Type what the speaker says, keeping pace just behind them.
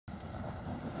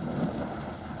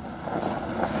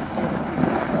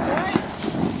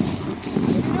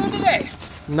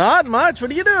Not much.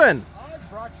 What are you doing? I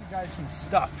brought you guys some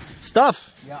stuff.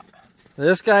 Stuff? Yeah.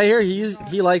 This guy here,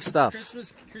 he likes stuff.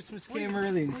 Christmas came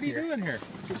early this year. What are you doing here?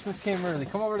 Christmas came early.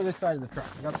 Come over to this side of the truck.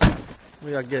 I got some.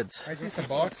 We got goods. I see some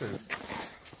boxes.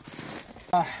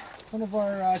 One of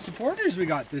our supporters we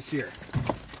got this year.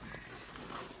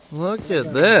 Look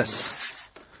at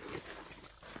this.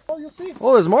 Oh, you'll see.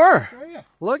 Oh, there's more. Oh, yeah.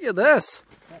 Look at this.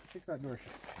 Kick that door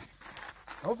shut.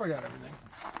 I hope I got everything.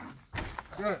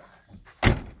 Good.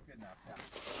 Good enough.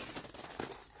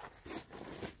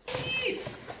 Yeah.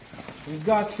 We've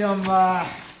got some,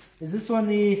 is this one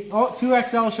the,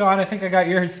 2XL, Sean, I think I got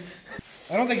yours.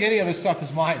 I don't think any of this stuff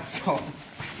is mine, so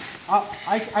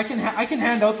I can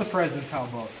hand out the presents, how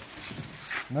about?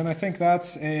 And then I think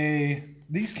that's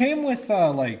these came with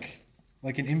like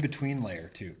an in-between layer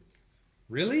too.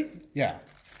 Really? Yeah.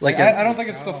 Like I don't think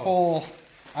it's the full,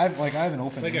 I haven't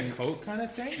opened it. Like a coat kind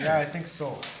of thing? Yeah, I think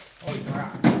so. Holy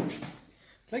crap.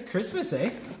 It's like Christmas,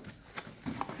 eh?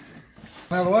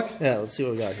 Have a look? Yeah, let's see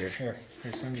what we got here. Here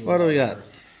send me What do we got?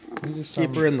 Keep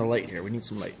Keep her in the light here. We need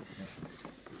some light.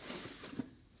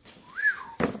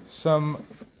 some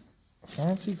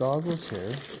fancy goggles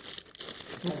here.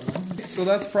 So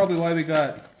that's probably why we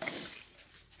got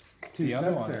the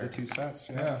other ones, the two sets.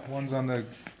 Yeah, one's on the.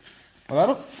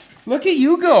 Well, look at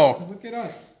you go. Look at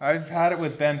us. I've had it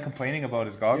with Ben complaining about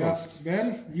his goggles. Yeah,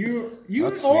 Ben, you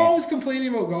That's always complaining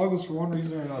about goggles for one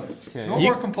reason or another. Okay. No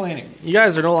more complaining. You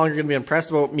guys are no longer going to be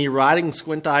impressed about me riding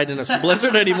squint-eyed in a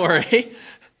blizzard anymore, eh?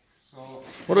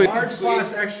 What do we? Large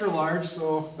plus extra large,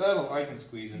 so I can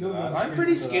squeeze into You'll be able that. to I'm squeeze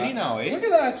pretty into skinny that. now, eh? look at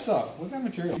that stuff. Look at that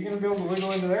material. You gonna be able to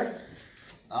wiggle into there?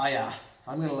 Oh yeah,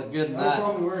 I'm going to look good in That'll that.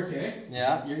 probably work, eh?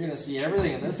 Yeah, you're going to see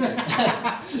everything in this thing.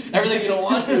 Everything you don't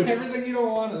want to. Everything you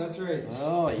don't want to. That's right.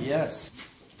 Oh yes.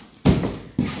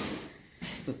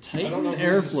 The I don't Titan know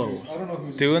Airflow. I don't know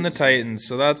who's Doing the Titans.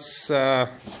 So that's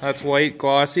white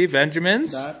glossy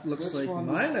Benjamins. That looks like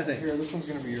mine, I think. Here, this one's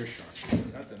gonna be your shot.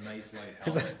 That's a nice light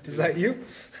helmet. Is that you?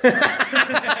 Look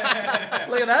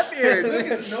at that beard.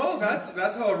 No,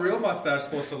 that's how a real mustache is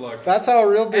supposed to look. That's how a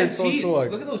real And beard's supposed teeth. to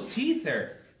look. Look at those teeth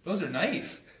there. Those are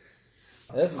nice.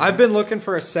 I've been looking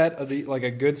for a set of like a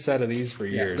good set of these for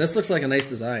Yeah, years. this looks like a nice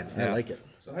design. I Yeah. like it.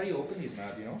 So how do you open these,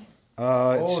 Matt? Do you know?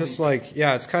 It's just like,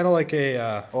 yeah, it's kind of like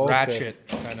a ratchet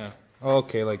kind of.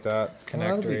 Okay, like that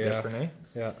connector. be Yeah. different, eh?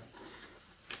 Yeah.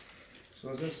 So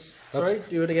is this? Sorry,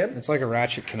 do it again. It's like a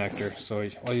ratchet connector. So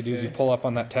all you do is you pull up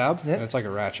on that tab, and it's like a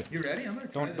ratchet. You ready? I'm gonna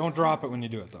try this. Don't drop it when you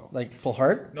do it though. Like pull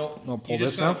hard. No. No, pull you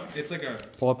just this now. It's like a.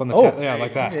 Pull up on the Oh, tab. Yeah,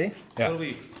 like that. okay. Yeah. It'll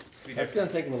be That's gonna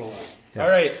take a little while. Yeah. All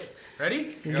right.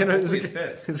 Ready? Is Hopefully it it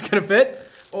fits. It's gonna fit.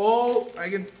 Oh, I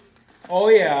can. Oh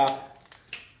yeah.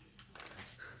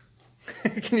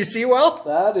 Can you see well?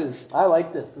 That is. I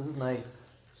like this. This is nice.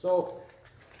 So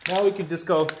now we can just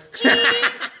go.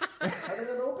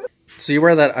 So you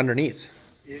wear that underneath?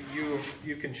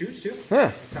 You can choose to.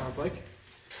 Huh? It sounds like.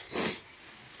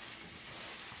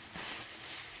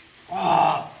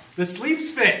 The sleeves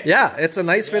fit. Yeah, it's a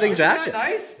nice fitting Isn't that jacket.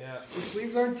 nice? Yeah. The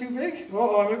sleeves aren't too big.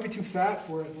 Oh, I might be too fat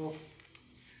for it though.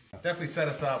 Definitely set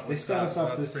us up. They set us up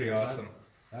That's this pretty year, awesome.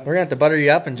 We're gonna have to butter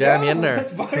you up and jam you in there.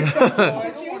 Let's buy it. I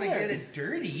don't want to get it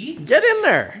dirty. Get in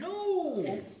there.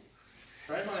 No.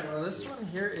 Try mine. Well, this one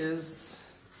here is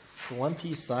the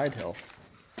one-piece side hill.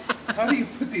 How do you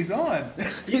put these on?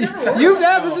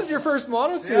 This is your first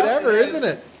mono suit ever, isn't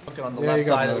it? Look it on the Yeah, left you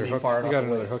got side. It'll another be hook. far You enough got away.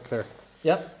 another hook there.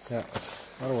 Yep. Yeah,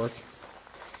 that'll work.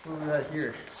 What do we got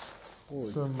here?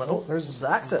 Some. Oh, there's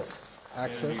Syxxes.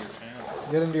 access.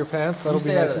 Get into your pants. That'll be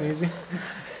stay out nice of and easy.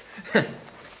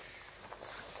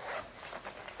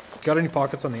 Got any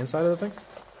pockets on the inside of the thing?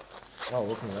 Oh,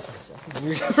 look at that myself.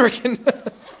 You're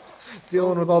freaking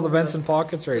dealing with all the vents and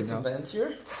pockets right Some now. vents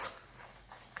here.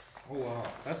 Oh wow,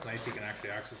 that's nice. You can actually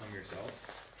access them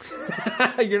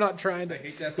yourself. You're not trying I to.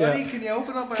 hate that. Yeah. Buddy, can you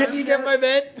open up my? Can you get my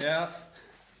vent? Yeah.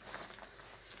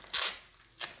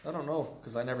 I don't know,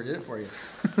 because I never did it for you.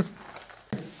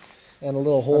 And a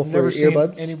little hole I've for never your seen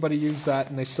earbuds. anybody use that,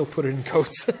 and they still put it in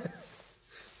coats.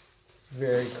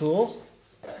 Very cool.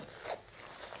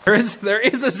 there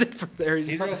is a zipper there. He's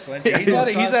real flinty. He's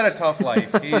had a tough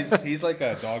life. He's like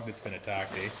a dog that's been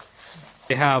attacked,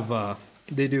 eh?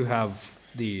 They do have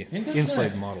the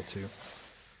insulated model too.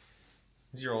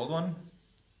 Is your old one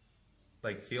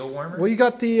like feel warmer? Well, you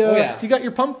got the yeah. you got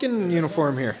your pumpkin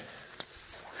uniform here.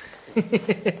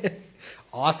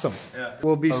 Awesome. Yeah.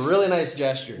 We'll be A really nice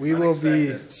gesture. we will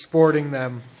be sporting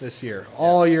them this year,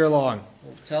 all year long.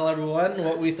 We'll tell everyone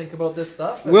what we think about this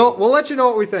stuff. We'll let you know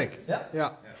what we think. Yeah. Yeah.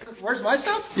 Where's my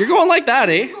stuff? You're going like that,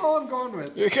 eh? That's all I'm going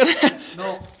with. You're gonna.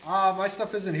 No, my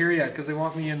stuff isn't here yet because they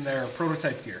want me in their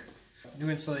prototype gear. New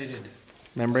insulated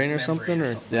membrane or something, or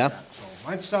yeah. Like that. So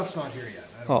my stuff's not here yet.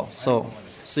 I don't Oh, know. I don't so know when it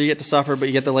is. so you get to suffer, but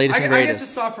you get the latest and I get to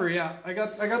greatest. suffer, yeah. I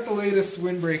got the latest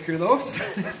windbreaker though.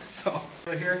 So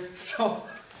right here. So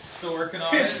Still working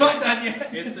on it's it. not done yet.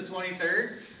 It's the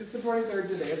 23rd. It's the 23rd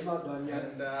today. It's not done yet.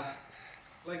 And I'd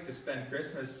like to spend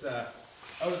Christmas out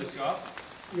of the shop.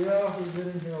 Yeah, we've been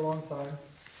in here a long time.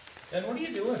 And what are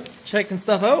you doing? Checking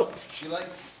stuff out. You like,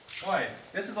 why?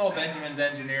 This is all Benjamin's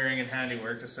engineering and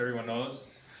handiwork, just so everyone knows.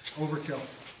 Overkill.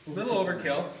 A little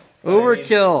overkill. but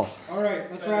Overkill. All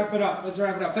right, let's wrap it up.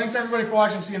 Thanks everybody for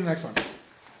watching. See you in the next one.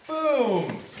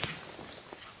 Boom!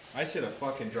 I should have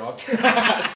fucking dropped your ass.